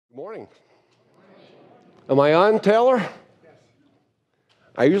Good morning. Am I on, Taylor?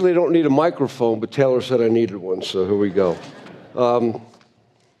 I usually don't need a microphone, but Taylor said I needed one, so here we go.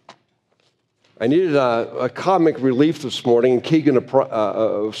 I needed a comic relief this morning, and Keegan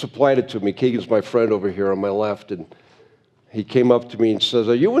supplied it to me. Keegan's my friend over here on my left, and he came up to me and says,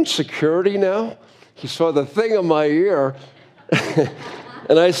 "Are you in security now?" He saw the thing in my ear,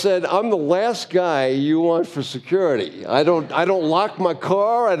 and I said, "I'm the last guy you want for security. I don't lock my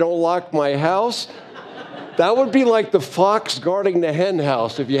car. I don't lock my house. That would be like the fox guarding the hen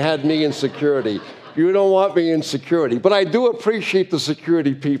house if you had me in security. You don't want me in security." But I do appreciate the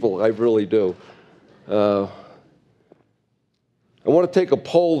security people. I really do. I want to take a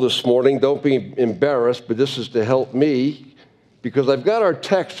poll this morning. Don't be embarrassed, but this is to help me because I've got our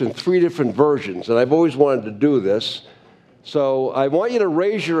text in 3 different versions, and I've always wanted to do this. So I want you to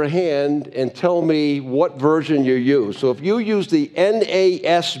raise your hand and tell me what version you use. So if you use the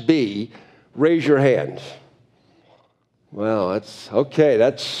NASB, raise your hand. Well, that's okay,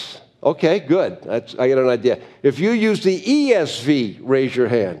 good. I get an idea. If you use the ESV, raise your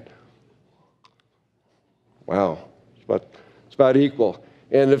hand. Wow, it's about equal.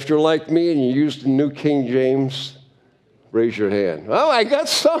 And if you're like me and you use the New King James, raise your hand. Oh, I got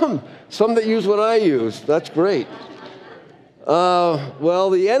some that use what I use. That's great. Well,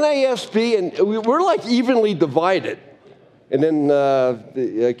 the NASB, and we're like evenly divided. And then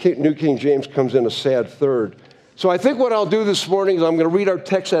the New King James comes in a sad third. So I think what I'll do this morning is I'm going to read our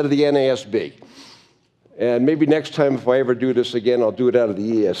text out of the NASB. And maybe next time, if I ever do this again, I'll do it out of the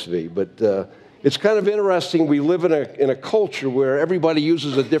ESV. But it's kind of interesting. We live in a culture where everybody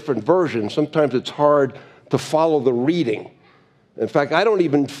uses a different version. Sometimes it's hard to follow the reading. In fact, I don't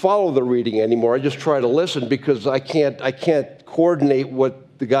even follow the reading anymore. I just try to listen because I can't coordinate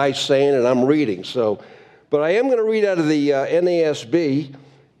what the guy's saying and I'm reading. But I am going to read out of the NASB.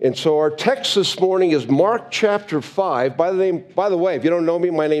 And so our text this morning is Mark chapter 5. By the way, if you don't know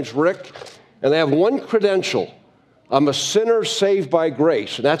me, my name's Rick, and I have one credential. I'm a sinner saved by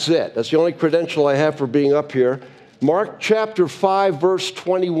grace, and that's it. That's the only credential I have for being up here. Mark chapter 5, verse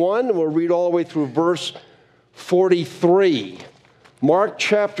 21, and we'll read all the way through verse 43. Mark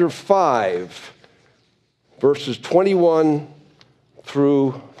chapter 5, verses 21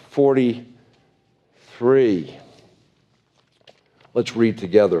 through 43. Let's read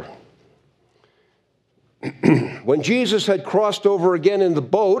together. When Jesus had crossed over again in the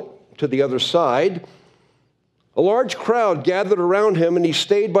boat to the other side, a large crowd gathered around him, and he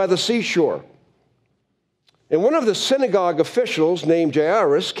stayed by the seashore. And one of the synagogue officials, named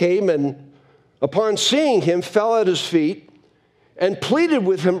Jairus, came and, upon seeing him, fell at his feet and pleaded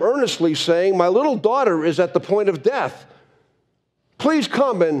with him earnestly, saying, "My little daughter is at the point of death. Please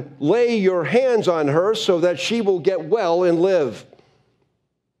come and lay your hands on her so that she will get well and live."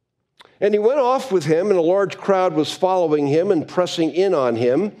 And he went off with him, and a large crowd was following him and pressing in on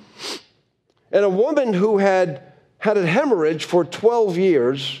him. And a woman who had had a hemorrhage for 12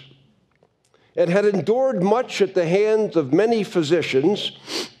 years and had endured much at the hands of many physicians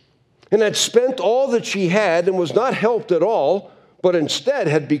and had spent all that she had and was not helped at all, but instead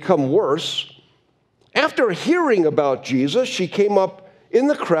had become worse, after hearing about Jesus, she came up in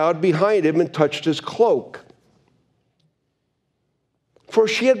the crowd behind him and touched his cloak. For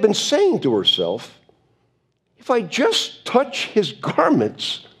she had been saying to herself, "If I just touch his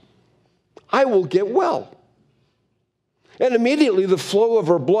garments, I will get well." And immediately the flow of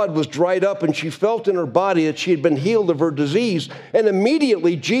her blood was dried up, and she felt in her body that she had been healed of her disease. And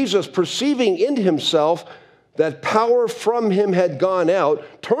immediately Jesus, perceiving in himself that power from him had gone out,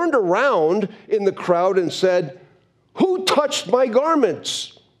 turned around in the crowd and said, "Who touched my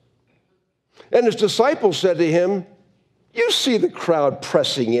garments?" And his disciples said to him, "You see the crowd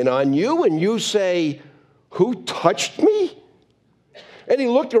pressing in on you, and you say, 'Who touched me?'" And he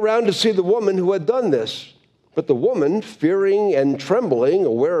looked around to see the woman who had done this. But the woman, fearing and trembling,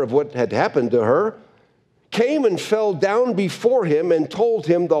 aware of what had happened to her, came and fell down before him and told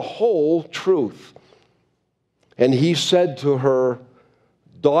him the whole truth. And he said to her,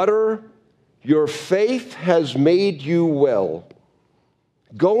 "Daughter, your faith has made you well.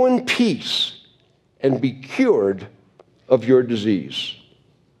 Go in peace and be cured of your disease."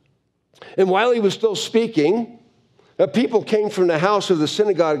 And while he was still speaking, people came from the house of the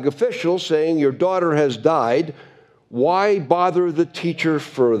synagogue official, saying, "Your daughter has died. Why bother the teacher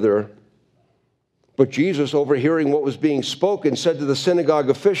further?" But Jesus, overhearing what was being spoken, said to the synagogue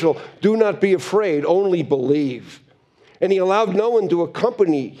official, "Do not be afraid, only believe." And he allowed no one to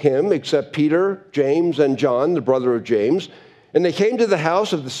accompany him except Peter, James, and John, the brother of James. And they came to the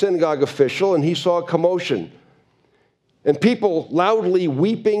house of the synagogue official, and he saw a commotion. and people loudly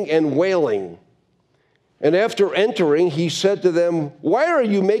weeping and wailing. And after entering, he said to them, "Why are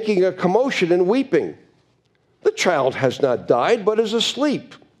you making a commotion and weeping? The child has not died, but is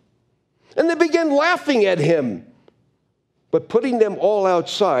asleep." And they began laughing at him. But putting them all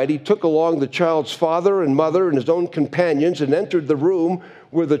outside, he took along the child's father and mother and his own companions and entered the room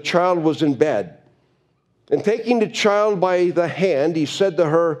where the child was in bed. And taking the child by the hand, he said to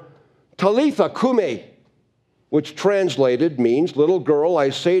her, "Talitha kume," which translated means, "Little girl, I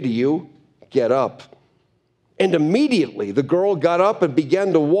say to you, get up." And immediately the girl got up and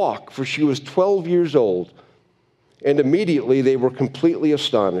began to walk, for she was 12 years old. And immediately they were completely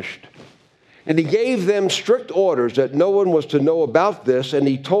astonished. And he gave them strict orders that no one was to know about this, and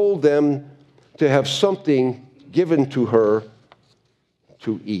he told them to have something given to her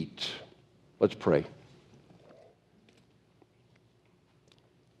to eat. Let's pray.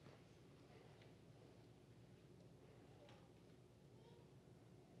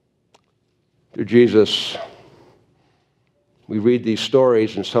 Dear Jesus, we read these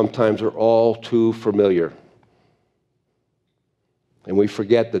stories and sometimes they're all too familiar. And we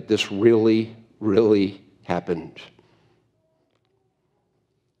forget that this really, really happened.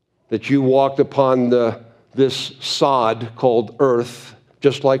 That you walked upon this sod called earth,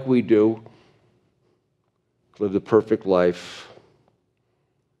 just like we do, lived a perfect life,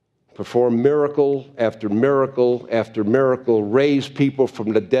 performed miracle after miracle after miracle, raised people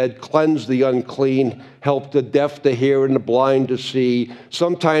from the dead, cleansed the unclean, helped the deaf to hear and the blind to see.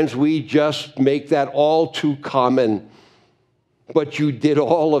 Sometimes we just make that all too common. But you did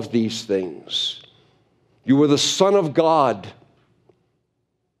all of these things. You were the Son of God,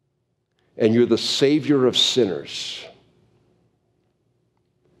 and you're the Savior of sinners.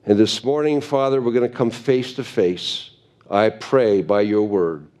 And this morning, Father, we're going to come face to face, I pray, by your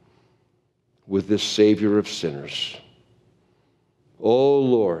word, with this Savior of sinners. Oh,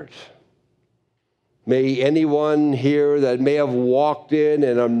 Lord, may anyone here that may have walked in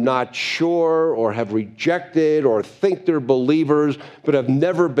and I'm not sure or have rejected or think they're believers but have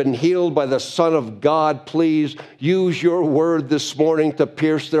never been healed by the Son of God, please use your word this morning to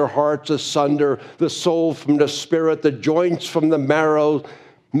pierce their hearts asunder, the soul from the spirit, the joints from the marrow.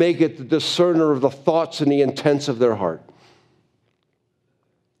 Make it the discerner of the thoughts and the intents of their heart.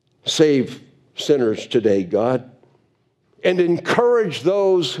 Save sinners today, God, and encourage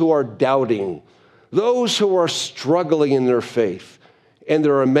those who are doubting, those who are struggling in their faith, and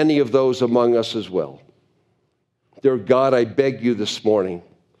there are many of those among us as well. Dear God, I beg you this morning,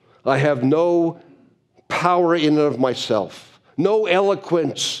 I have no power in and of myself, no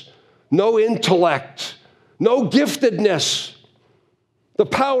eloquence, no intellect, no giftedness. The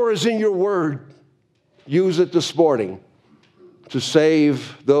power is in your word. Use it this morning to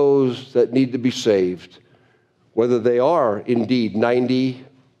save those that need to be saved, whether they are indeed 90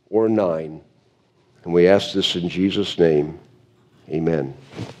 or 9. And we ask this in Jesus' name. Amen.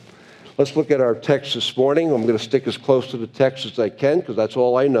 Let's look at our text this morning. I'm going to stick as close to the text as I can because that's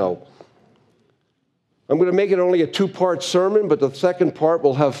all I know. I'm going to make it only a 2-part sermon, but the second part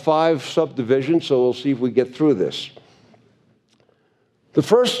will have 5 subdivisions, so we'll see if we get through this. The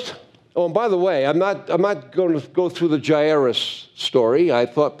first, and by the way, I'm not going to go through the Jairus story. I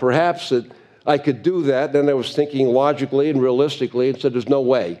thought perhaps that I could do that. Then I was thinking logically and realistically and said there's no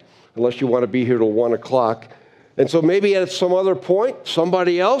way, unless you want to be here till 1 o'clock. And so maybe at some other point,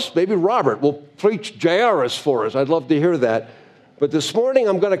 somebody else, maybe Robert, will preach Jairus for us. I'd love to hear that. But this morning,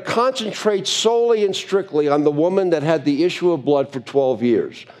 I'm going to concentrate solely and strictly on the woman that had the issue of blood for 12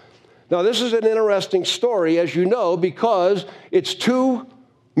 years. Now, this is an interesting story, as you know, because it's 2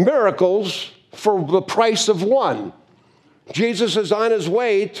 miracles for the price of 1. Jesus is on his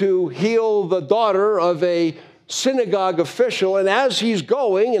way to heal the daughter of a synagogue official, and as he's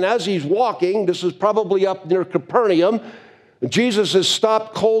going and as he's walking, this is probably up near Capernaum, Jesus is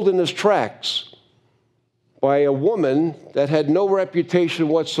stopped cold in his tracks by a woman that had no reputation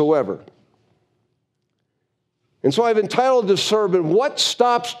whatsoever. And so I've entitled this sermon, What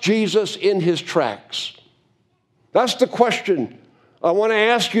Stops Jesus in His Tracks? That's the question I want to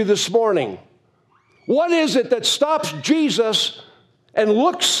ask you this morning. What is it that stops Jesus and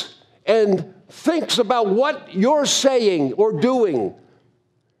looks and thinks about what you're saying or doing?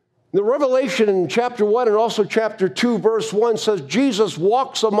 The Revelation in chapter 1 and also chapter 2, verse 1 says, Jesus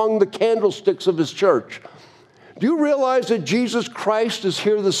walks among the candlesticks of his church. Do you realize that Jesus Christ is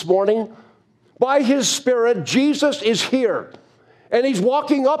here this morning? By his Spirit, Jesus is here. And he's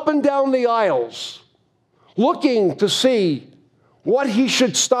walking up and down the aisles, looking to see what he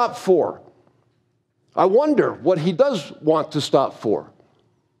should stop for. I wonder what he does want to stop for.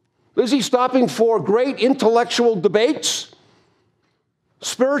 Is he stopping for great intellectual debates?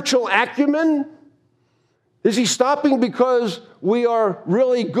 Spiritual acumen? Is he stopping because we are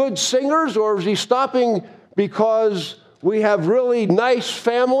really good singers, or is he stopping because we have really nice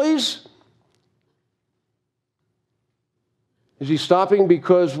families? Is he stopping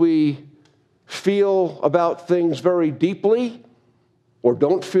because we feel about things very deeply, or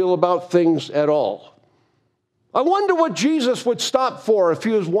don't feel about things at all? I wonder what Jesus would stop for if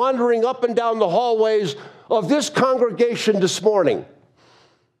he was wandering up and down the hallways of this congregation this morning.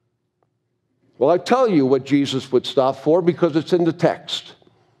 Well, I tell you what Jesus would stop for because it's in the text.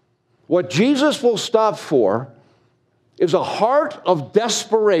 What Jesus will stop for is a heart of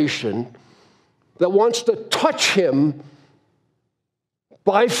desperation that wants to touch him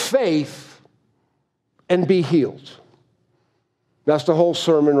by faith and be healed. That's the whole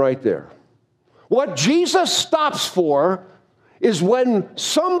sermon right there. What Jesus stops for is when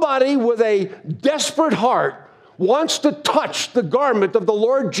somebody with a desperate heart wants to touch the garment of the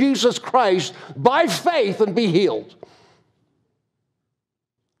Lord Jesus Christ by faith and be healed.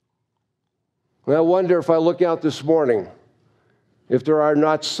 And I wonder, if I look out this morning, if there are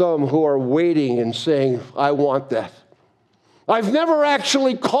not some who are waiting and saying, I want that. I've never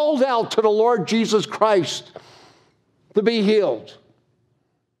actually called out to the Lord Jesus Christ to be healed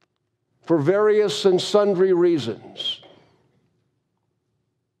for various and sundry reasons.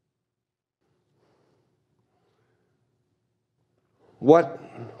 What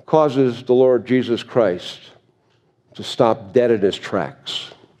causes the Lord Jesus Christ to stop dead in his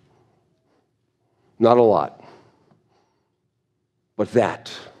tracks? Not a lot. But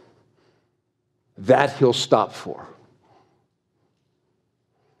that he'll stop for.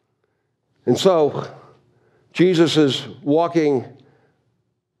 And so, Jesus is walking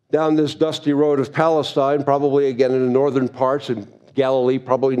down this dusty road of Palestine, probably again in the northern parts in Galilee,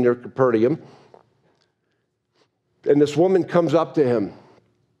 probably near Capernaum. And this woman comes up to him.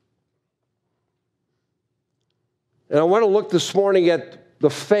 And I want to look this morning at the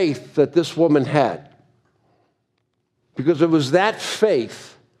faith that this woman had. Because it was that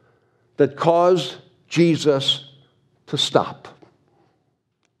faith that caused Jesus to stop.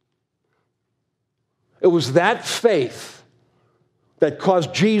 It was that faith that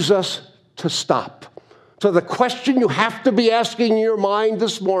caused Jesus to stop. So the question you have to be asking in your mind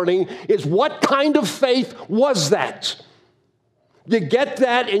this morning is, what kind of faith was that? You get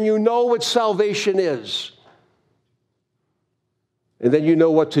that and you know what salvation is. And then you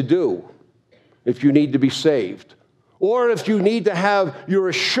know what to do if you need to be saved. Or if you need to have your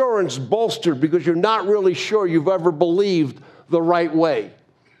assurance bolstered because you're not really sure you've ever believed the right way.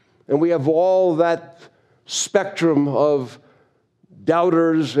 And we have all that spectrum of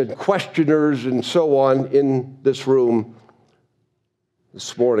doubters and questioners and so on in this room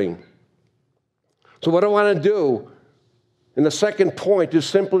this morning. So what I want to do in the second point is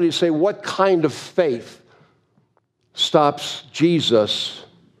simply to say, what kind of faith stops Jesus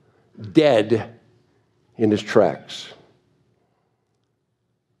dead in his tracks?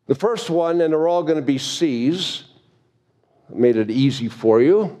 The first one, and they're all going to be C's, I made it easy for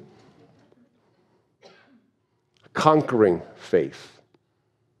you. Conquering faith.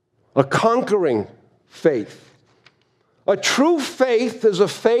 A conquering faith. A true faith is a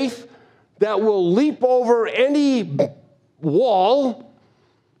faith that will leap over any wall,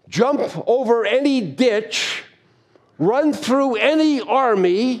 jump over any ditch, run through any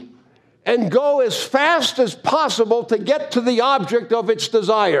army, and go as fast as possible to get to the object of its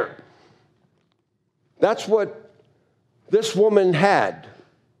desire. That's what this woman had.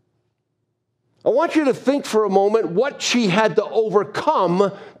 I want you to think for a moment what she had to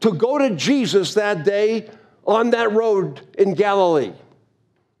overcome to go to Jesus that day on that road in Galilee.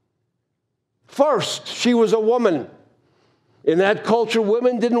 First, she was a woman. In that culture,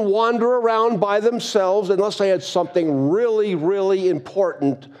 women didn't wander around by themselves unless they had something really, really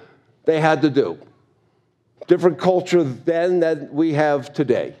important they had to do. Different culture then than we have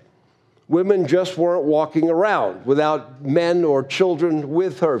today. Women just weren't walking around without men or children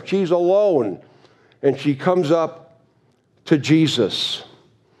with her. She's alone. And she comes up to Jesus.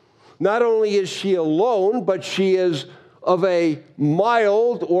 Not only is she alone, but she is of a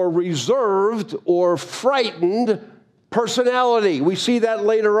mild or reserved or frightened personality. We see that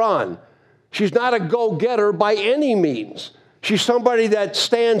later on. She's not a go-getter by any means. She's somebody that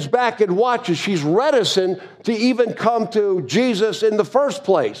stands back and watches. She's reticent to even come to Jesus in the first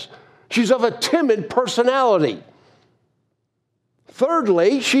place. She's of a timid personality.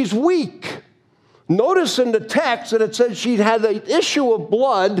 Thirdly, she's weak. Notice in the text that it says she'd had an issue of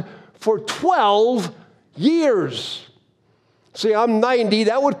blood for 12 years. See, I'm 90.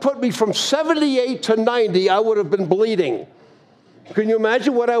 That would put me from 78 to 90. I would have been bleeding. Can you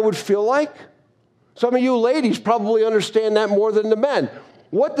imagine what I would feel like? Some of you ladies probably understand that more than the men.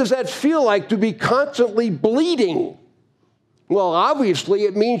 What does that feel like to be constantly bleeding? Well, obviously,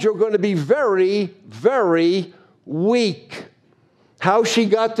 it means you're going to be very, very weak. How she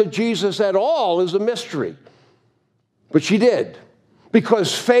got to Jesus at all is a mystery. But she did,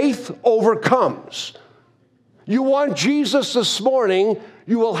 because faith overcomes. You want Jesus this morning,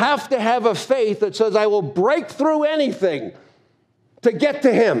 you will have to have a faith that says, I will break through anything to get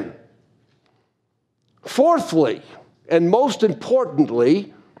to him. Fourthly, and most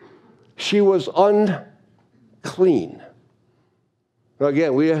importantly, she was unclean. Now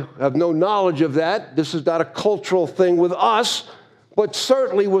again, we have no knowledge of that. This is not a cultural thing with us, but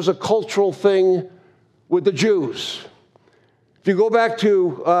certainly was a cultural thing with the Jews. If you go back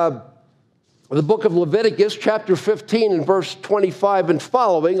to the book of Leviticus, chapter 15 and verse 25 and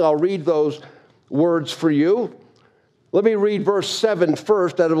following, I'll read those words for you. Let me read verse 7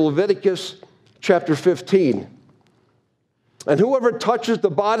 first out of Leviticus chapter 15. And whoever touches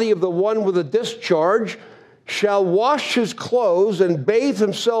the body of the one with a discharge shall wash his clothes and bathe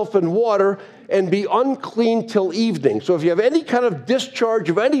himself in water and be unclean till evening. So if you have any kind of discharge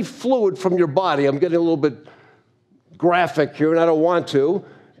of any fluid from your body, I'm getting a little bit graphic here and I don't want to,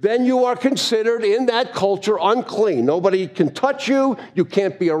 then you are considered in that culture unclean. Nobody can touch you. You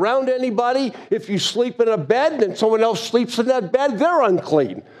can't be around anybody. If you sleep in a bed and someone else sleeps in that bed, they're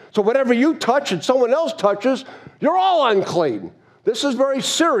unclean. So whatever you touch and someone else touches, you're all unclean. This is very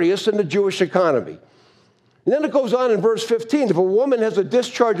serious in the Jewish economy. And then it goes on in verse 15. If a woman has a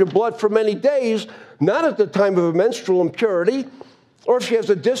discharge of blood for many days, not at the time of a menstrual impurity, or if she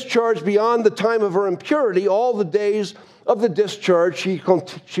has a discharge beyond the time of her impurity, all the days of the discharge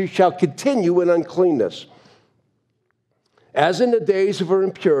she shall continue in uncleanness. As in the days of her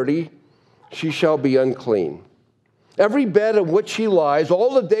impurity, she shall be unclean. Every bed on which she lies,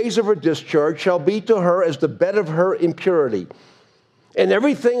 all the days of her discharge, shall be to her as the bed of her impurity. And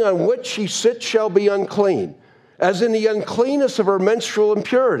everything on which she sits shall be unclean, as in the uncleanness of her menstrual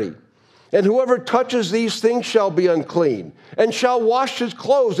impurity. And whoever touches these things shall be unclean, and shall wash his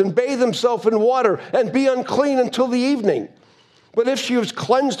clothes and bathe himself in water, and be unclean until the evening. But if she is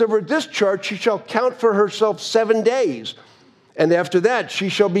cleansed of her discharge, she shall count for herself 7 days, and after that she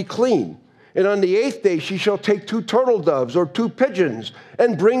shall be clean. And on the 8th day she shall take 2 turtle doves or 2 pigeons,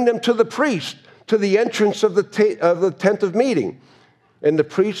 and bring them to the priest, to the entrance of the tent of meeting. And the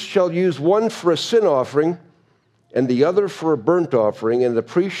priest shall use one for a sin offering, and the other for a burnt offering, and the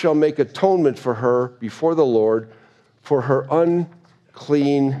priest shall make atonement for her before the Lord for her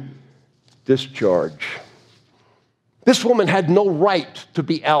unclean discharge. This woman had no right to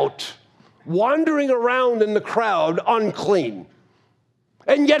be out, wandering around in the crowd unclean.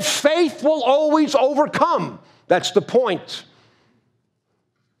 And yet faith will always overcome. That's the point.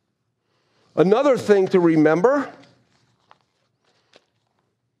 Another thing to remember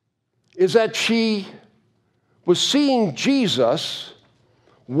is that she was seeing Jesus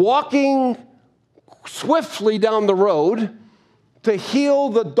walking swiftly down the road to heal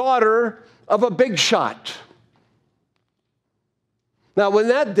the daughter of a big shot. Now, in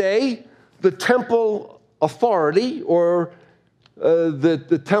that day, the temple authority or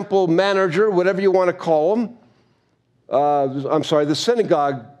the temple manager, whatever you want to call him, the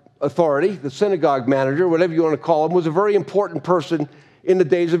synagogue authority, the synagogue manager, whatever you want to call him, was a very important person in the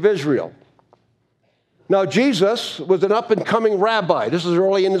days of Israel. Now, Jesus was an up-and-coming rabbi. This is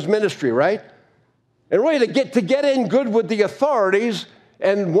early in his ministry, right? And really, to get in good with the authorities,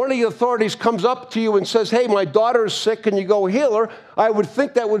 and one of the authorities comes up to you and says, hey, my daughter is sick, can you go heal her? I would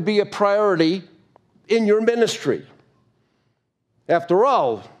think that would be a priority in your ministry. After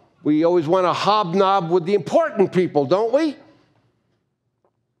all, we always want to hobnob with the important people, don't we?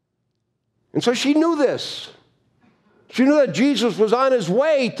 And so she knew this. She knew that Jesus was on his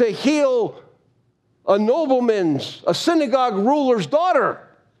way to heal a nobleman's, a synagogue ruler's daughter.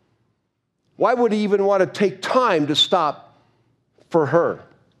 Why would he even want to take time to stop for her?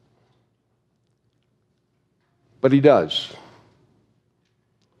 But he does.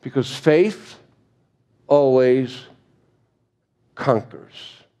 Because faith always conquers.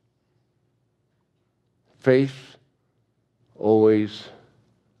 Faith always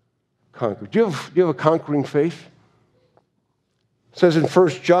conquers. Do you have a conquering faith? It says in 1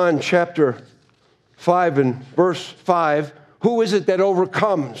 John chapter 5 and verse 5, who is it that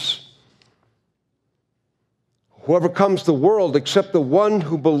overcomes? Who overcomes the world except the one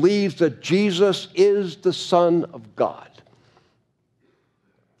who believes that Jesus is the Son of God.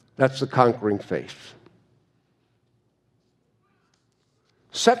 That's the conquering faith.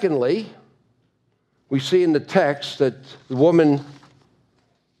 Secondly, we see in the text that the woman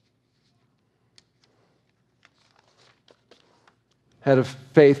had a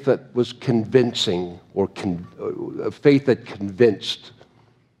faith that was convincing, or a faith that convinced.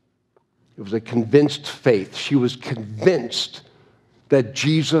 It was a convinced faith. She was convinced that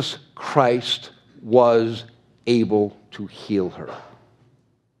Jesus Christ was able to heal her.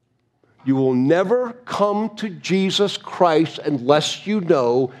 You will never come to Jesus Christ unless you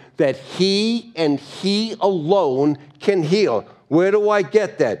know that He and He alone can heal. Where do I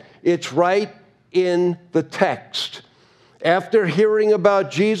get that? It's right in the text. After hearing about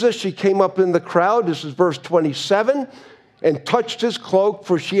Jesus, she came up in the crowd, this is verse 27, and touched his cloak,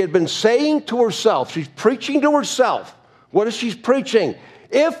 for she had been saying to herself, she's preaching to herself. What is she preaching?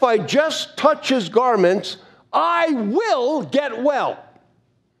 If I just touch his garments, I will get well.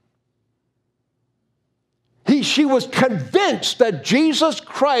 She was convinced that Jesus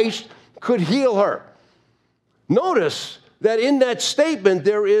Christ could heal her. Notice that in that statement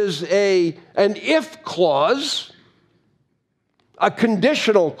there is an if clause, a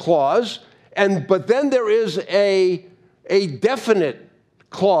conditional clause, but then there is a definite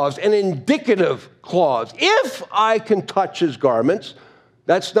clause, an indicative clause. If I can touch his garments,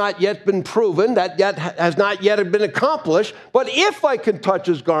 that's not yet been proven, that has not yet been accomplished, but if I can touch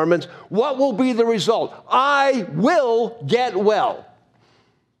his garments, what will be the result? I will get well.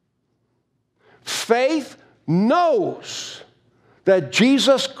 Faith knows that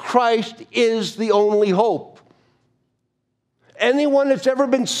Jesus Christ is the only hope. Anyone that's ever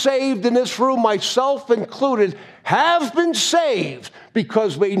been saved in this room, myself included, have been saved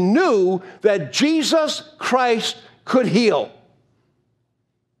because we knew that Jesus Christ could heal.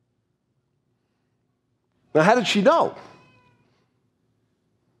 Now, how did she know?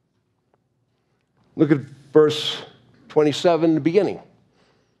 Look at verse 27, the beginning.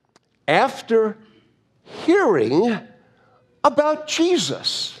 After hearing about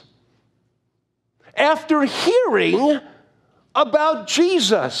Jesus. After hearing about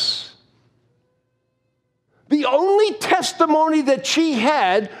Jesus. The only testimony that she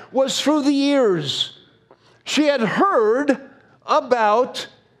had was through the ears. She had heard about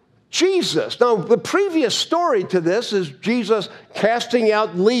Jesus. Now, the previous story to this is Jesus casting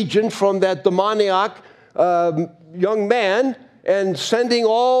out legion from that demoniac young man and sending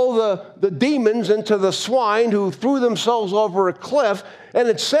all the demons into the swine who threw themselves over a cliff. And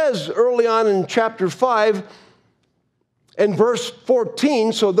it says early on in chapter 5 and verse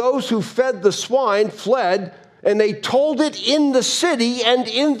 14, so those who fed the swine fled, and they told it in the city and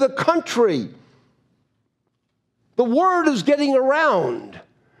in the country. The word is getting around.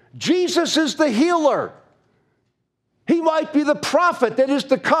 Jesus is the healer. He might be the prophet that is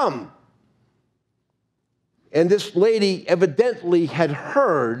to come. And this lady evidently had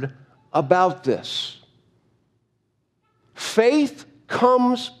heard about this. Faith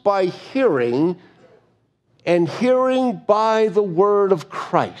comes by hearing, and hearing by the word of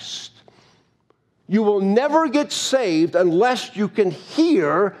Christ. You will never get saved unless you can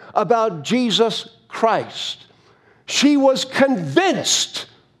hear about Jesus Christ. She was convinced,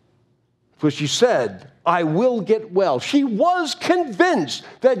 because she said, I will get well. She was convinced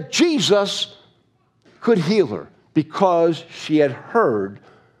that Jesus could heal her because she had heard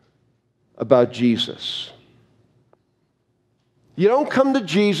about Jesus. You don't come to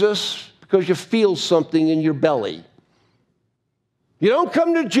Jesus because you feel something in your belly. You don't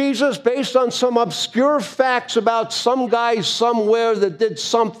come to Jesus based on some obscure facts about some guy somewhere that did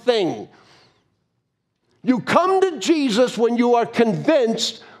something. You come to Jesus when you are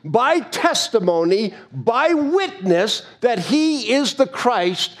convinced by testimony, by witness, that he is the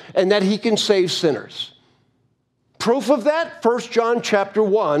Christ and that he can save sinners. Proof of that, 1 John chapter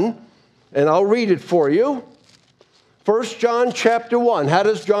 1, and I'll read it for you. 1 John chapter 1. How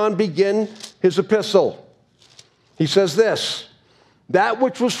does John begin his epistle? He says this, that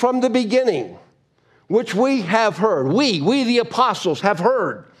which was from the beginning, which we have heard, we the apostles have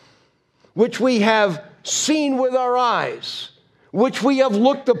heard, which we have seen with our eyes, which we have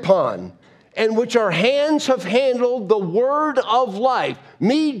looked upon, and which our hands have handled, the word of life.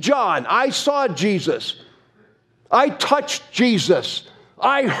 Me, John, I saw Jesus. I touched Jesus.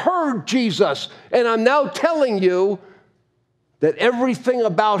 I heard Jesus. And I'm now telling you that everything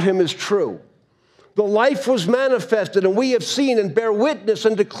about him is true. The life was manifested, and we have seen and bear witness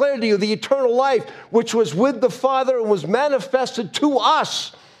and declare to you the eternal life, which was with the Father and was manifested to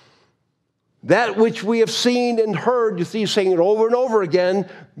us. That which we have seen and heard, you see, saying it over and over again,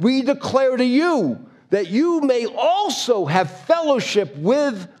 we declare to you that you may also have fellowship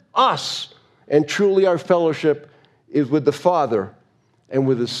with us. And truly our fellowship is with the Father and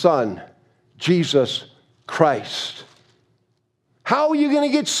with his Son, Jesus Christ. How are you going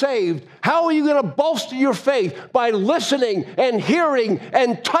to get saved? How are you going to bolster your faith? By listening and hearing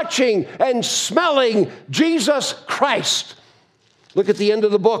and touching and smelling Jesus Christ. Look at the end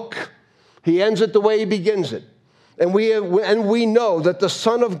of the book. He ends it the way he begins it. And we know that the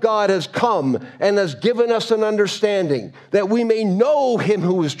Son of God has come and has given us an understanding that we may know him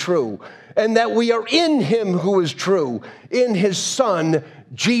who is true, and that we are in him who is true, in his Son,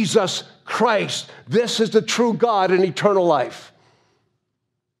 Jesus Christ. This is the true God and eternal life.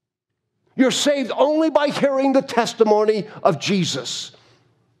 You're saved only by hearing the testimony of Jesus.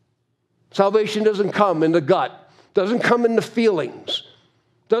 Salvation doesn't come in the gut, doesn't come in the feelings,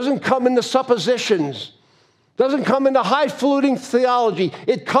 doesn't come in the suppositions, doesn't come in the highfalutin theology.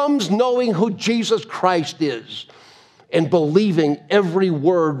 It comes knowing who Jesus Christ is and believing every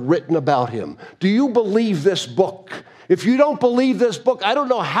word written about him. Do you believe this book? If you don't believe this book, I don't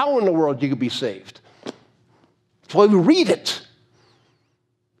know how in the world you could be saved. That's why we read it.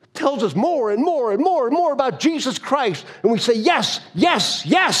 It tells us more and more and more and more about Jesus Christ. And we say, yes, yes,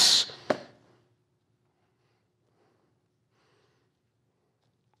 yes.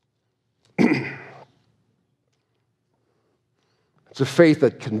 It's a faith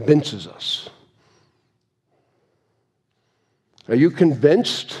that convinces us. Are you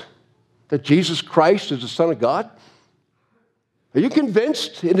convinced that Jesus Christ is the Son of God? Are you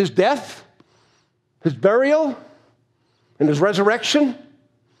convinced in his death, his burial, and his resurrection?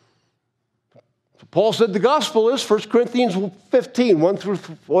 Paul said the gospel is 1 Corinthians 15, 1 through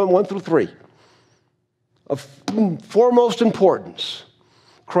 3, of foremost importance.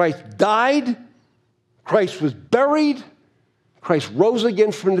 Christ died, Christ was buried, Christ rose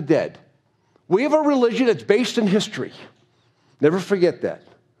again from the dead. We have a religion that's based in history. Never forget that.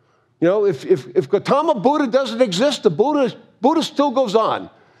 You know, if Gautama Buddha doesn't exist, the Buddha still goes on.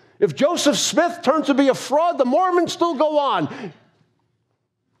 If Joseph Smith turns to be a fraud, the Mormons still go on.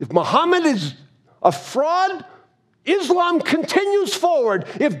 If Muhammad is a fraud, Islam continues forward.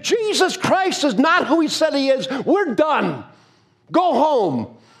 If Jesus Christ is not who he said he is, we're done. Go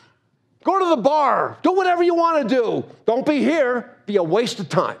home. Go to the bar. Do whatever you want to do. Don't be here. Be a waste of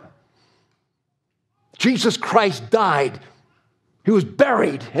time. Jesus Christ died. He was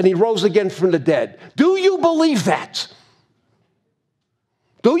buried, and he rose again from the dead. Do you believe that?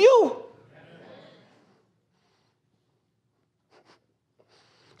 Do you?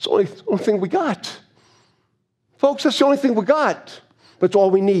 It's the only thing we got. Folks, that's the only thing we got. But it's all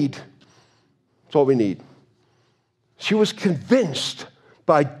we need. It's all we need. She was convinced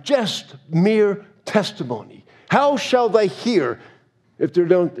by just mere testimony. How shall they hear if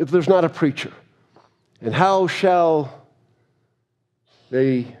there's not a preacher? And how shall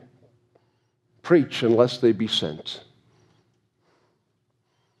they preach unless they be sent?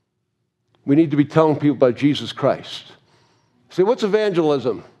 We need to be telling people about Jesus Christ. See, what's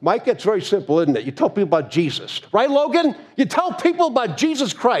evangelism? Mike, it's very simple, isn't it? You tell people about Jesus. Right, Logan? You tell people about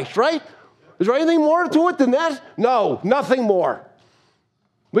Jesus Christ, right? Is there anything more to it than that? No, nothing more.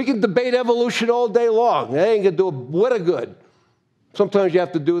 We can debate evolution all day long. That ain't going to do a whit of good. Sometimes you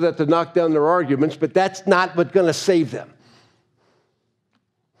have to do that to knock down their arguments, but that's not what's going to save them.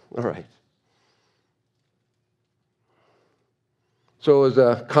 All right. So it was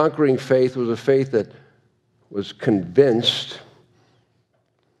a conquering faith. It was a faith that was convinced.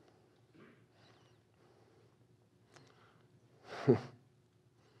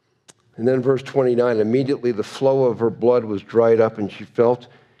 And then verse 29, immediately the flow of her blood was dried up, and she felt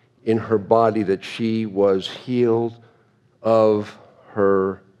in her body that she was healed of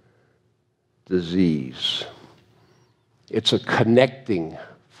her disease. It's a connecting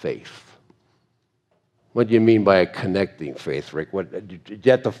faith. What do you mean by a connecting faith, Rick? Did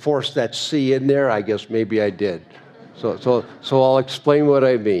you have to force that C in there? I guess maybe I did. So I'll explain what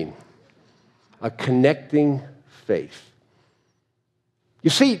I mean. A connecting faith. You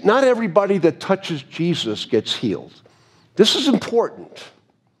see, not everybody that touches Jesus gets healed. This is important.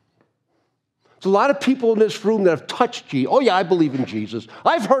 There's a lot of people in this room that have touched Jesus. Oh, yeah, I believe in Jesus.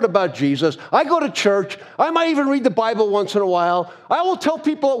 I've heard about Jesus. I go to church. I might even read the Bible once in a while. I will tell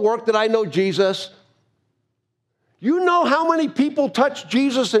people at work that I know Jesus. You know how many people touched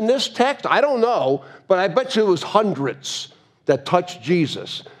Jesus in this text? I don't know, but I bet you it was hundreds that touched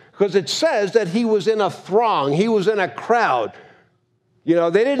Jesus. Because it says that he was in a throng. He was in a crowd. You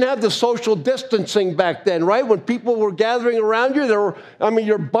know, they didn't have the social distancing back then, right? When people were gathering around you,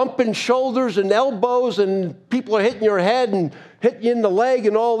 you're bumping shoulders and elbows, and people are hitting your head and hitting you in the leg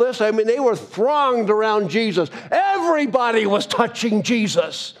and all this. I mean, they were thronged around Jesus. Everybody was touching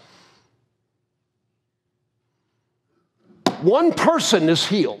Jesus. one person is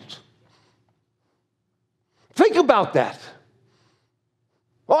healed. Think about that.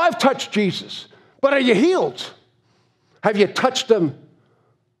 Oh, I've touched Jesus, but are you healed? Have you touched him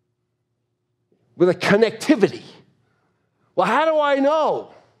with a connectivity? Well, how do I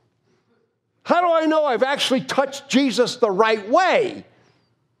know? How do I know I've actually touched Jesus the right way?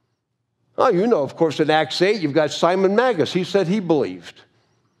 Oh, you know, of course, in Acts 8, you've got Simon Magus. He said he believed.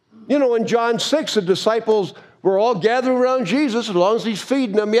 You know, in John 6, the disciples were all gathered around Jesus as long as he's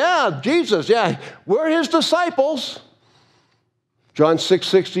feeding them. Yeah, Jesus, yeah, we're his disciples. John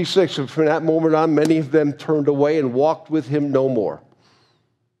 6:66, and from that moment on, many of them turned away and walked with him no more.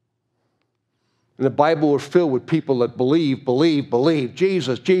 And the Bible was filled with people that believe.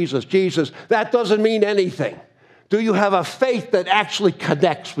 Jesus, Jesus, Jesus. That doesn't mean anything. Do you have a faith that actually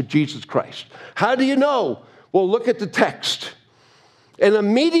connects with Jesus Christ? How do you know? Well, look at the text. And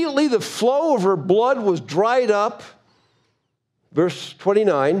immediately the flow of her blood was dried up. Verse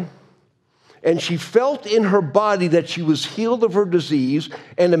 29. And she felt in her body that she was healed of her disease.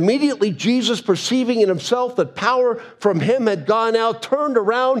 And immediately Jesus, perceiving in himself that power from him had gone out, turned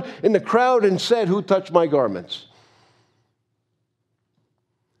around in the crowd and said, "Who touched my garments?"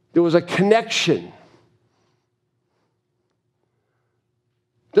 There was a connection.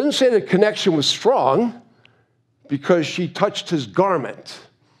 It doesn't say the connection was strong because she touched his garment.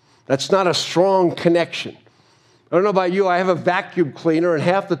 That's not a strong connection. I don't know about you, I have a vacuum cleaner, and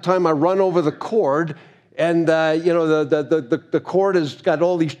half the time I run over the cord, and the cord has got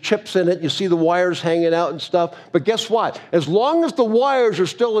all these chips in it. You see the wires hanging out and stuff. But guess what? As long as the wires are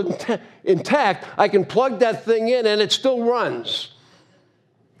still intact, I can plug that thing in, and it still runs.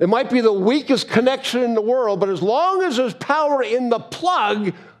 It might be the weakest connection in the world, but as long as there's power in the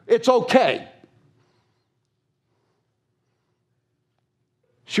plug, it's okay.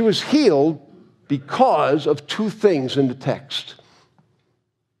 She was healed because of two things in the text.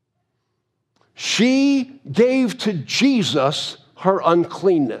 She gave to Jesus her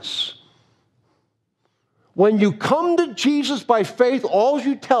uncleanness. When you come to Jesus by faith, all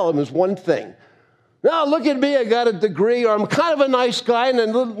you tell him is one thing. Now, look at me, I got a degree, or I'm kind of a nice guy and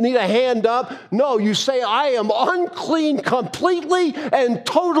I need a hand up. No, you say, I am unclean completely and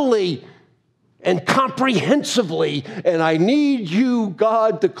totally and comprehensively, and I need you,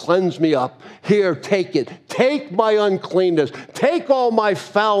 God, to cleanse me up. Here, take it. Take my uncleanness. Take all my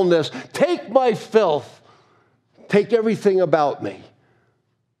foulness. Take my filth. Take everything about me.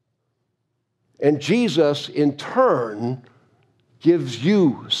 And Jesus, in turn, gives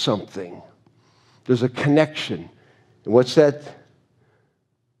you something. There's a connection. And what's that?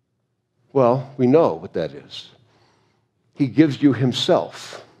 Well, we know what that is. He gives you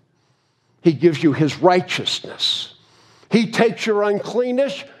himself. He gives you his righteousness. He takes your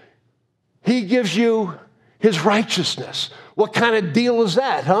uncleanness. He gives you his righteousness. What kind of deal is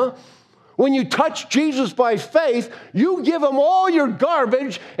that, huh? When you touch Jesus by faith, you give him all your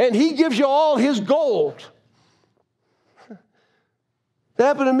garbage and he gives you all his gold. That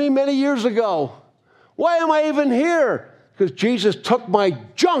happened to me many years ago. Why am I even here? Because Jesus took my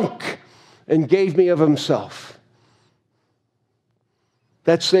junk and gave me of himself.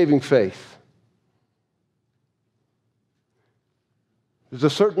 That's saving faith. There's a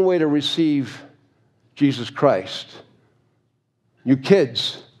certain way to receive Jesus Christ. You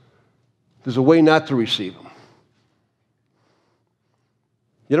kids, there's a way not to receive him.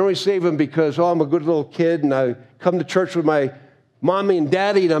 You don't receive him because, oh, I'm a good little kid and I come to church with my mommy and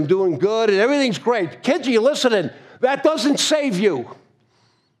daddy and I'm doing good and everything's great. Kids, are you listening? That doesn't save you.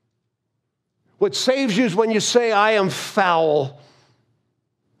 What saves you is when you say, I am foul.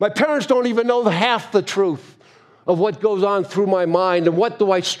 My parents don't even know half the truth of what goes on through my mind and what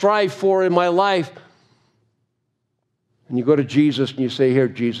do I strive for in my life. And you go to Jesus and you say, here,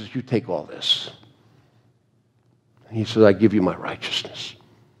 Jesus, you take all this. And he says, I give you my righteousness.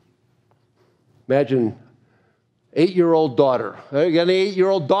 Imagine 8-year-old daughter. You got any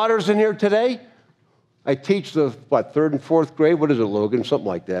 8-year-old daughters in here today? I teach the, 3rd and 4th grade? What is it, Logan? Something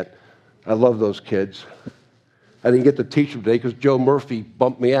like that. I love those kids. I didn't get to teach them today because Joe Murphy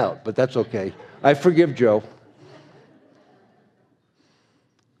bumped me out, but that's okay. I forgive Joe.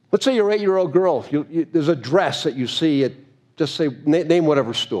 Let's say you're an 8-year-old girl. There's a dress that you see at, just say, name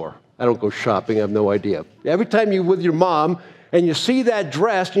whatever store. I don't go shopping. I have no idea. Every time you're with your mom and you see that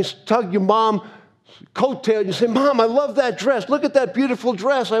dress, and you tug your mom coattail, and you say, Mom, I love that dress. Look at that beautiful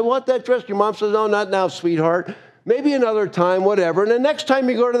dress. I want that dress. Your mom says, no, not now, sweetheart. Maybe another time, whatever. And the next time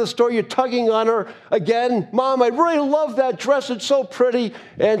you go to the store, you're tugging on her again. Mom, I really love that dress. It's so pretty.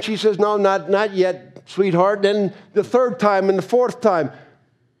 And she says, no, not yet, sweetheart. And then the 3rd time and the 4th time.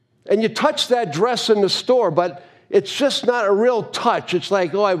 And you touch that dress in the store, but it's just not a real touch. It's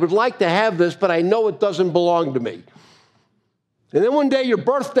like, oh, I would like to have this, but I know it doesn't belong to me. And then one day your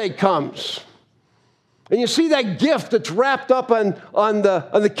birthday comes, and you see that gift that's wrapped up on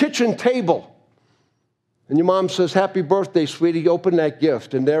the kitchen table. And your mom says, happy birthday, sweetie. You open that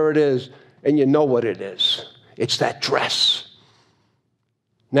gift, and there it is, and you know what it is. It's that dress.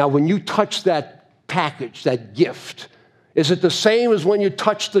 Now, when you touch that package, that gift, is it the same as when you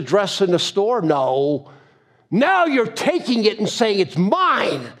touch the dress in the store? No. Now you're taking it and saying, it's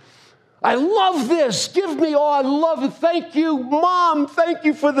mine. I love this. Give me all. I love it. Thank you, Mom. Thank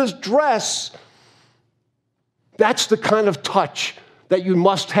you for this dress. That's the kind of touch that you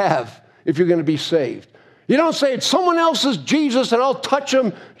must have if you're going to be saved. You don't say, it's someone else's Jesus and I'll touch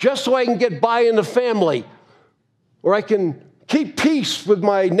him just so I can get by in the family, or I can keep peace with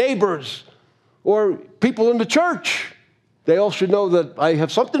my neighbors or people in the church. They all should know that I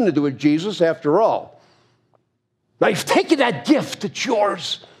have something to do with Jesus after all. Now you've taken that gift, it's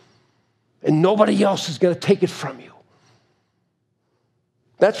yours, and nobody else is going to take it from you.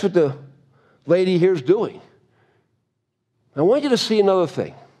 That's what the lady here is doing. I want you to see another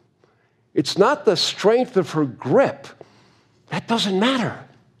thing. It's not the strength of her grip. That doesn't matter.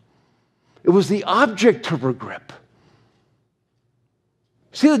 It was the object of her grip.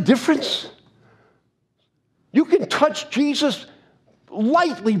 See the difference? You can touch Jesus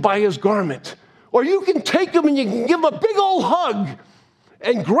lightly by his garment, or you can take him and you can give him a big old hug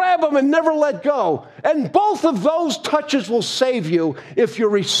and grab him and never let go. And both of those touches will save you if you're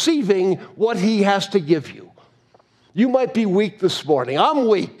receiving what he has to give you. You might be weak this morning. I'm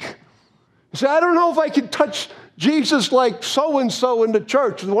weak. You say, I don't know if I can touch Jesus like so-and-so in the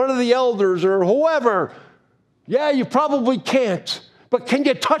church, one of the elders or whoever. Yeah, you probably can't. But can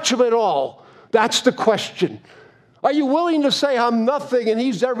you touch him at all? That's the question. Are you willing to say, I'm nothing and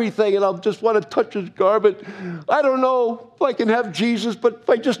he's everything and I just want to touch his garment? I don't know if I can have Jesus, but if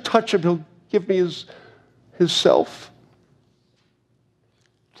I just touch him, he'll give me his self.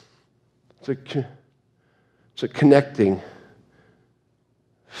 It's a connecting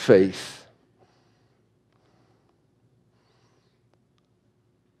faith.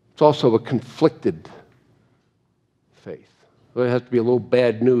 It's also a conflicted faith. There has to be a little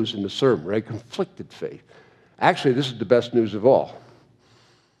bad news in the sermon, right? Conflicted faith. Actually, this is the best news of all.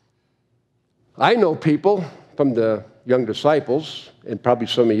 I know people from the young disciples, and probably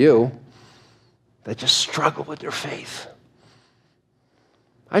some of you, that just struggle with their faith.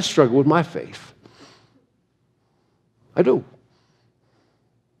 I struggle with my faith. I do.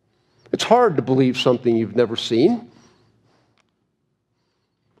 It's hard to believe something you've never seen.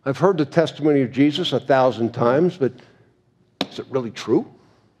 I've heard the testimony of Jesus 1,000 times, but is it really true?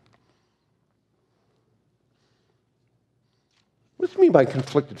 What do you mean by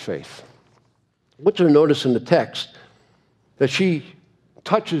conflicted faith? I want you to notice in the text that she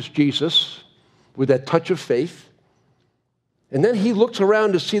touches Jesus with that touch of faith, and then he looks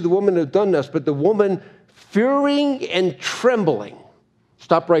around to see the woman who had done this, but the woman fearing and trembling.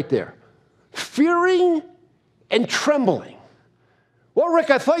 Stop right there. Fearing and trembling. Well, Rick,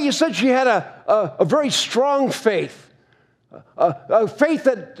 I thought you said she had a very strong faith. A faith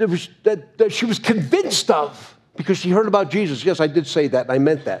that she was convinced of because she heard about Jesus. Yes, I did say that, and I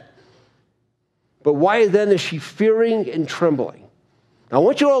meant that. But why then is she fearing and trembling? Now, I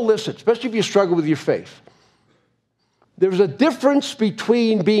want you all to listen, especially if you struggle with your faith. There's a difference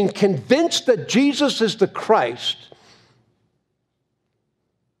between being convinced that Jesus is the Christ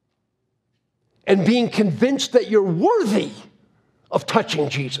and being convinced that you're worthy of touching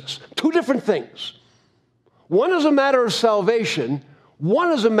Jesus. Two different things. One is a matter of salvation.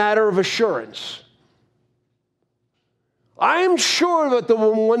 One is a matter of assurance. I am sure that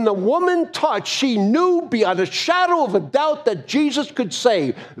when the woman touched, she knew beyond a shadow of a doubt that Jesus could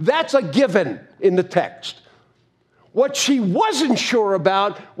save. That's a given in the text. What she wasn't sure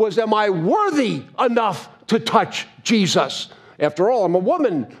about was, am I worthy enough to touch Jesus? After all, I'm a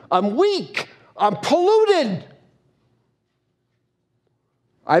woman. I'm weak. I'm polluted.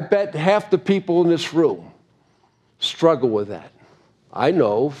 I bet half the people in this room struggle with that. I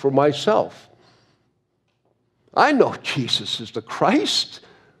know for myself. I know Jesus is the Christ.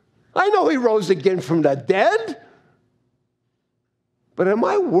 I know he rose again from the dead. But am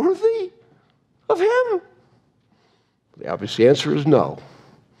I worthy of him? The obvious answer is no.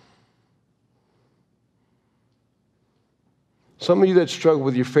 Some of you that struggle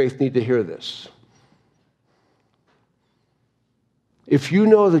with your faith need to hear this. If you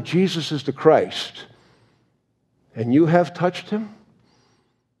know that Jesus is the Christ and you have touched him,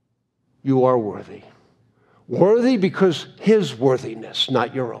 you are worthy. Worthy because his worthiness,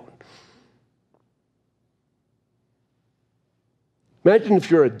 not your own. Imagine if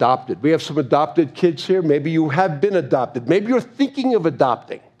you're adopted. We have some adopted kids here. Maybe you have been adopted. Maybe you're thinking of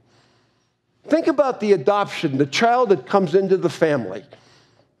adopting. Think about the adoption, the child that comes into the family.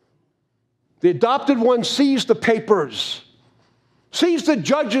 The adopted one sees the papers, sees the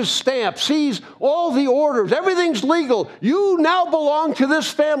judge's stamp, sees all the orders. Everything's legal. You now belong to this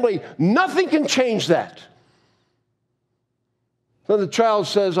family. Nothing can change that. Then the child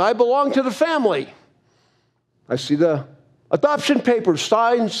says, I belong to the family. I see the adoption papers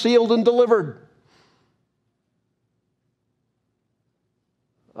signed, sealed, and delivered.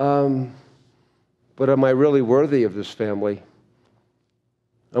 But am I really worthy of this family?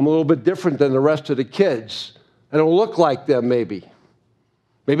 I'm a little bit different than the rest of the kids. I don't look like them, maybe.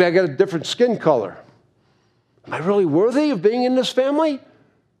 Maybe I got a different skin color. Am I really worthy of being in this family? And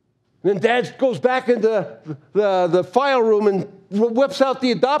then Dad goes back into the file room and whips out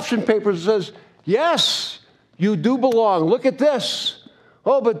the adoption papers and says, yes, you do belong. Look at this.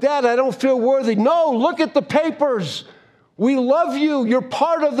 Oh, but Dad, I don't feel worthy. No, look at the papers. We love you. You're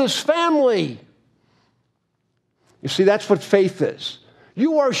part of this family. You see, that's what faith is.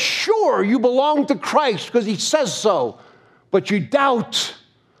 You are sure you belong to Christ because he says so, but you doubt.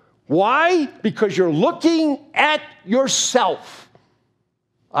 Why? Because you're looking at yourself.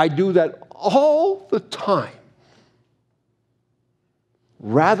 I do that all the time.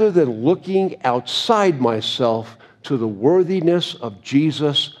 Rather than looking outside myself to the worthiness of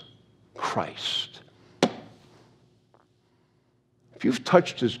Jesus Christ. If you've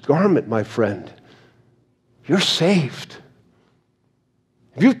touched his garment, my friend, you're saved.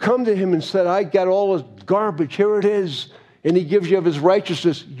 If you've come to him and said, I got all this garbage, here it is, and he gives you of his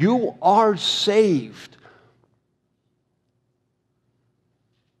righteousness, you are saved.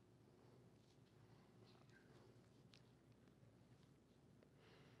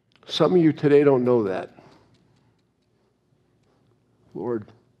 Some of you today don't know that.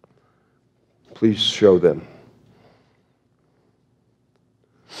 Lord, please show them.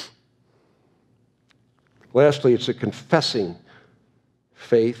 Lastly, it's a confessing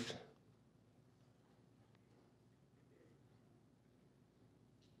faith.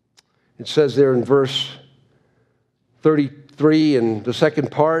 It says there in verse 33 in the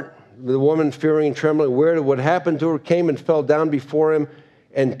second part, the woman, fearing and trembling, aware of what happened to her, came and fell down before him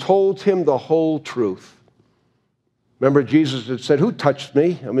and told him the whole truth. Remember, Jesus had said, who touched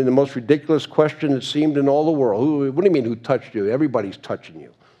me? I mean, the most ridiculous question it seemed in all the world. What do you mean, who touched you? Everybody's touching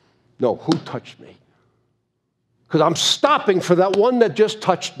you. No, who touched me? Because I'm stopping for that one that just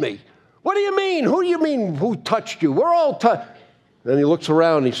touched me. What do you mean? Who do you mean, who touched you? We're all touched. Then he looks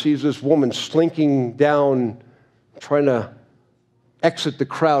around, he sees this woman slinking down, trying to exit the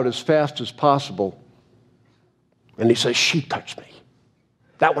crowd as fast as possible. And he says, she touched me.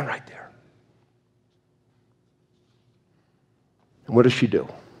 That one right there. And what does she do?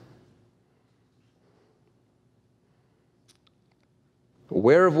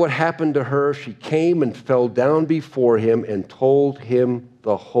 Aware of what happened to her, she came and fell down before him and told him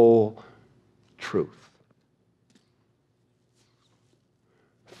the whole truth.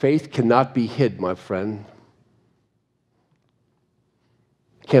 Faith cannot be hid, my friend.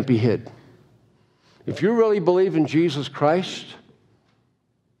 Can't be hid. If you really believe in Jesus Christ,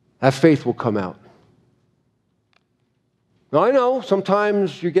 that faith will come out. Now, I know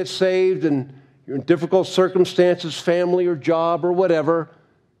sometimes you get saved and you're in difficult circumstances, family or job or whatever,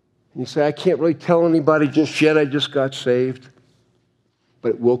 and you say, I can't really tell anybody just yet, I just got saved. But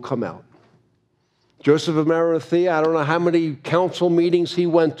it will come out. Joseph of Arimathea, I don't know how many council meetings he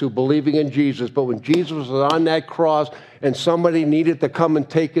went to believing in Jesus, but when Jesus was on that cross and somebody needed to come and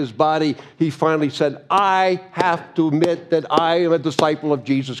take his body, he finally said, I have to admit that I am a disciple of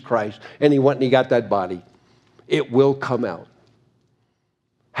Jesus Christ. And he went and he got that body. It will come out.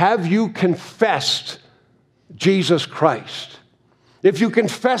 Have you confessed Jesus Christ? If you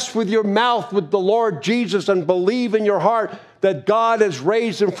confess with your mouth with the Lord Jesus and believe in your heart that God has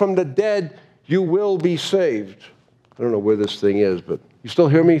raised him from the dead, you will be saved. I don't know where this thing is, but you still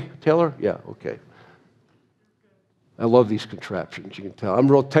hear me, Taylor? Yeah, okay. I love these contraptions, you can tell. I'm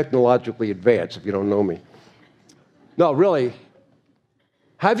real technologically advanced if you don't know me. No, really,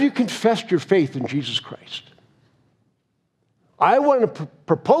 have you confessed your faith in Jesus Christ? I want to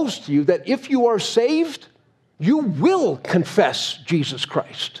propose to you that if you are saved, you will confess Jesus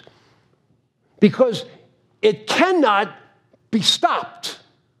Christ. Because it cannot be stopped.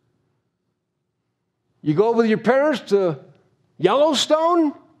 You go with your parents to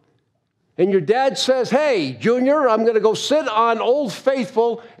Yellowstone, and your dad says, hey, Junior, I'm going to go sit on Old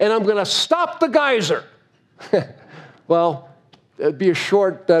Faithful, and I'm going to stop the geyser. Well, that'd be a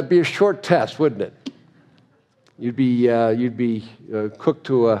short test, wouldn't it? You'd be cooked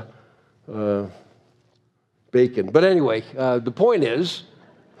to a bacon. But anyway, the point is,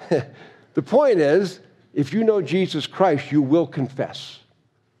 if you know Jesus Christ, you will confess.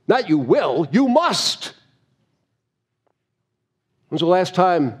 Not you will, you must. When's the last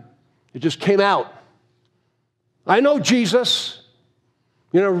time it just came out? I know Jesus.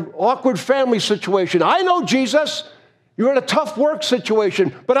 You're in an awkward family situation. I know Jesus. You're in a tough work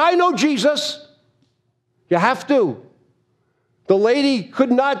situation, but I know Jesus. You have to. The lady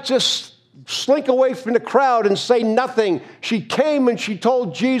could not just slink away from the crowd and say nothing. She came and she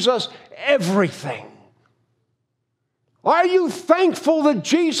told Jesus everything. Are you thankful that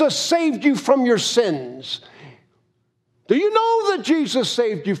Jesus saved you from your sins? Do you know that Jesus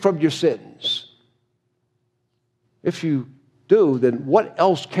saved you from your sins? If you do, then what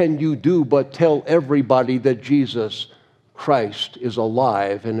else can you do but tell everybody that Jesus Christ is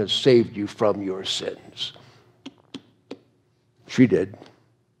alive and has saved you from your sins? She did,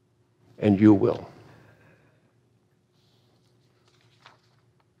 and you will.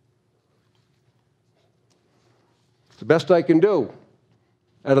 It's the best I can do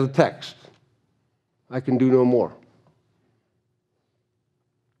out of the text. I can do no more.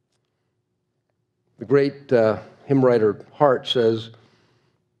 The great hymn writer Hart says,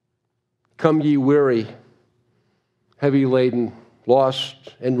 "Come ye weary, heavy laden,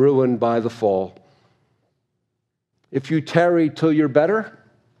 lost and ruined by the fall. If you tarry till you're better."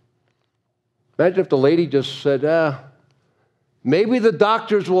 Imagine if the lady just said, maybe the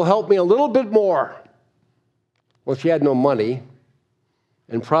doctors will help me a little bit more. Well, she had no money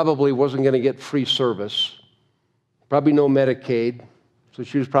and probably wasn't going to get free service, probably no Medicaid, so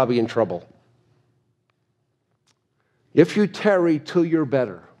she was probably in trouble. If you tarry till you're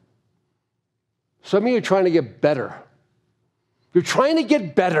better. Some of you are trying to get better. You're trying to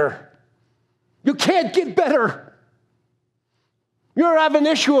get better. You can't get better. You have an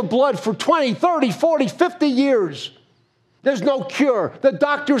issue of blood for 20, 30, 40, 50 years. There's no cure. The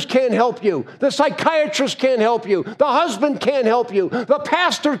doctors can't help you. The psychiatrist can't help you. The husband can't help you. The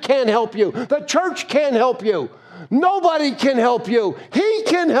pastor can't help you. The church can't help you. Nobody can help you. He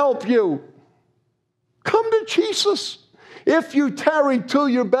can help you. Come to Jesus. If you tarry till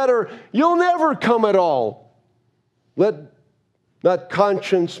you're better, you'll never come at all. Let not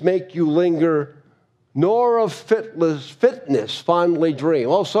conscience make you linger, nor of fitness fondly dream.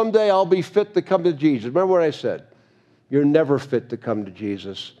 Oh, someday I'll be fit to come to Jesus. Remember what I said. You're never fit to come to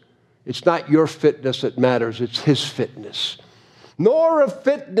Jesus. It's not your fitness that matters. It's his fitness. Nor of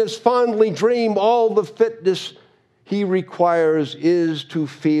fitness fondly dream. All the fitness he requires is to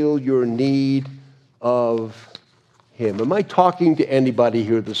feel your need of him. Am I talking to anybody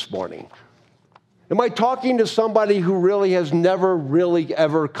here this morning? Am I talking to somebody who really has never really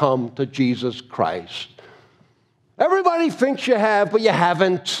ever come to Jesus Christ? Everybody thinks you have, but you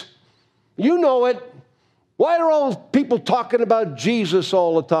haven't. You know it. Why are all people talking about Jesus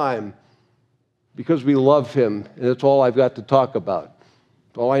all the time? Because we love him, and that's all I've got to talk about.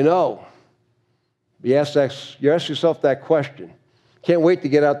 That's all I know. You ask yourself that question. Can't wait to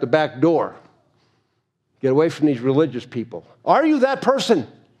get out the back door. Get away from these religious people. Are you that person?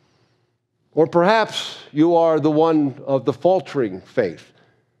 Or perhaps you are the one of the faltering faith.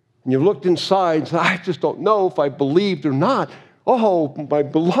 And you've looked inside and said, I just don't know if I believed or not. Oh, my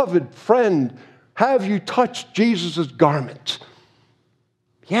beloved friend, have you touched Jesus' garment?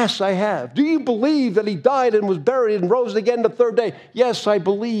 Yes, I have. Do you believe that he died and was buried and rose again the third day? Yes, I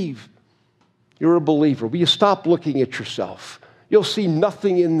believe. You're a believer. Will you stop looking at yourself? You'll see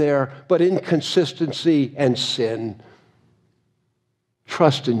nothing in there but inconsistency and sin.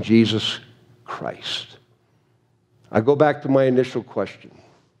 Trust in Jesus Christ. I go back to my initial question.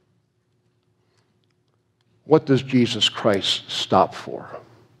 What does Jesus Christ stop for?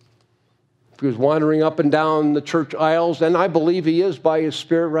 If he was wandering up and down the church aisles, and I believe he is by his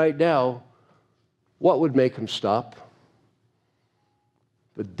Spirit right now, what would make him stop?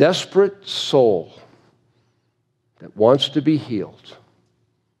 The desperate soul that wants to be healed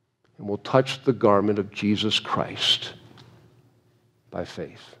and will touch the garment of Jesus Christ by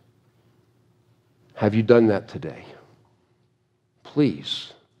faith. Have you done that today?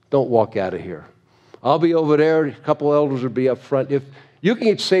 Please, don't walk out of here. I'll be over there. A couple elders will be up front. If you can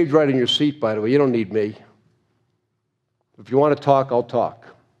get saved right in your seat, by the way. You don't need me. If you want to talk, I'll talk.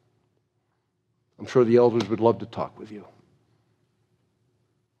 I'm sure the elders would love to talk with you.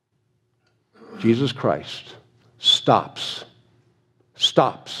 Jesus Christ stops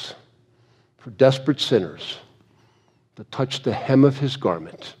for desperate sinners to touch the hem of his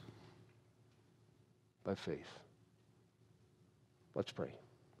garment by faith. Let's pray.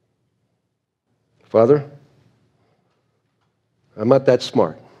 Father, I'm not that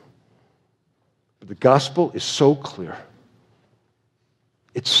smart. But the gospel is so clear.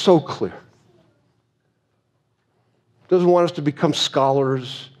 It's so clear. It doesn't want us to become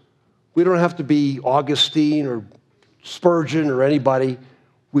scholars. We don't have to be Augustine or Spurgeon or anybody.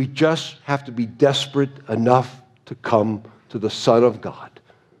 We just have to be desperate enough to come to the Son of God,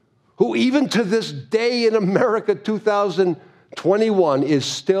 who even to this day in America 2021 is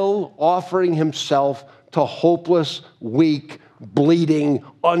still offering himself to hopeless, weak, bleeding,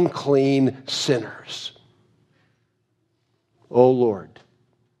 unclean sinners. Oh Lord,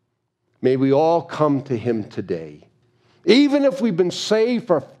 may we all come to him today, even if we've been saved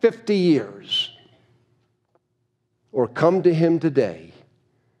for 50 years, or come to him today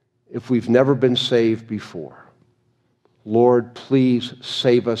if we've never been saved before. Lord, please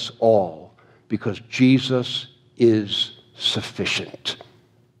save us all, because Jesus is sufficient.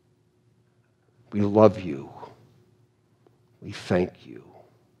 We love you. We thank you.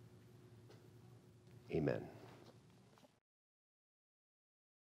 Amen.